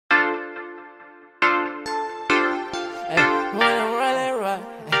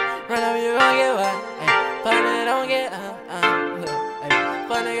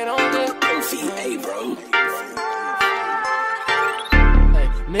my nigga on this. Hey, bro. Hey,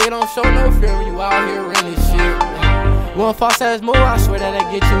 nigga don't show no fear when you out here running shit. One false ass move, I swear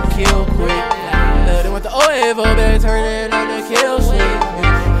that'll get you killed quick. They want the Oevo, better turn it on the kill shit.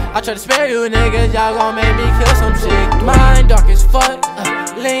 I try to spare you niggas, y'all gon' make me kill some shit. Mine dark as fuck,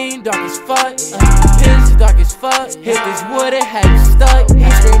 lean dark as fuck, his dark as fuck. Hit this wood, it had you stuck. He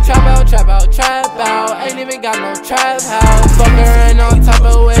scream trap out, trap out, trap out. Ain't even got no trap house. Fuck her in all type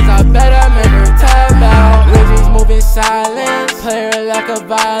of ways, I better make her tap out. Lizzy's moving silence, play her like a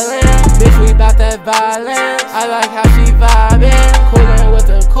violin. Bitch, we bout that violence. I like how she vibing, coolin' with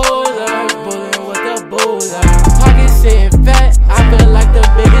the cooler, bullin' with the booler. Pockets sitting fat, I feel like the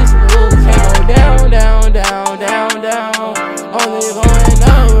biggest loser. Can't go down, down, down, down, down. Only going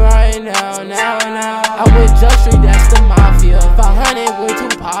up right now, now, now. I'm with Judge Street, that's the mafia. 500 way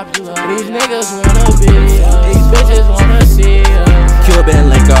too popular. These niggas wanna be us, these bitches wanna see us. Cuban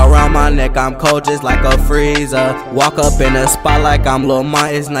link around my neck, I'm cold just like a freezer. Walk up in the spot like I'm Lil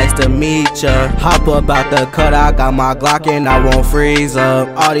Mont, it's nice to meet ya. Hop up out the cut, I got my Glock and I won't freeze up.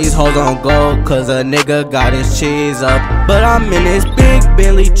 All these hoes on gold, cause a nigga got his cheese up. But I'm in this big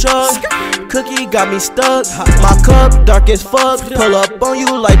Bentley truck, Cookie got me stuck. My cup dark as fuck, pull up on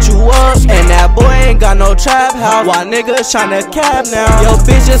you, light you up. And that boy ain't got no trap house, why niggas tryna cap now? Yo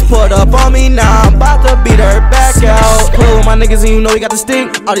bitch just pulled up on me, now I'm about to beat her back out. Pull with my niggas and you know we got the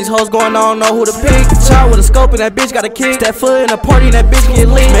stink. All these hoes going on, know who to pick. Child with a scope and that bitch got a kick. Step foot in a party and that bitch get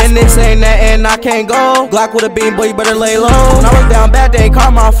lit. Man, this ain't that and I can't go. Glock with a beam, boy, you better lay low. When I was down bad, they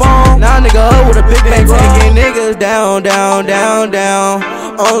called my phone. Now a nigga up with a big bang, taking niggas down, down, down, down.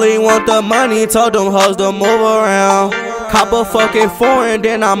 Only want the money, told them hoes to move around. Cop a fucking foreign,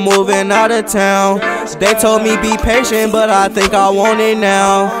 then I'm moving out of town. They told me be patient, but I think I want it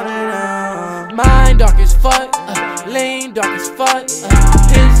now. Mine dark as fuck, lean dark as fuck,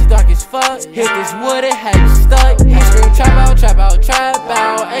 his dark as fuck. Hit this wood, it had you stuck. He scream trap out, trap out, trap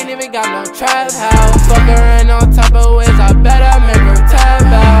out. Ain't even got no trap house. Fuck her in all type of ways, I better make her tap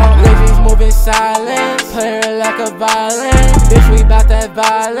out. Lizzy's moving silence, play her like a violin. Bitch, we bout that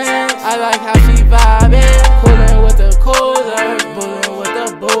violence. I like how she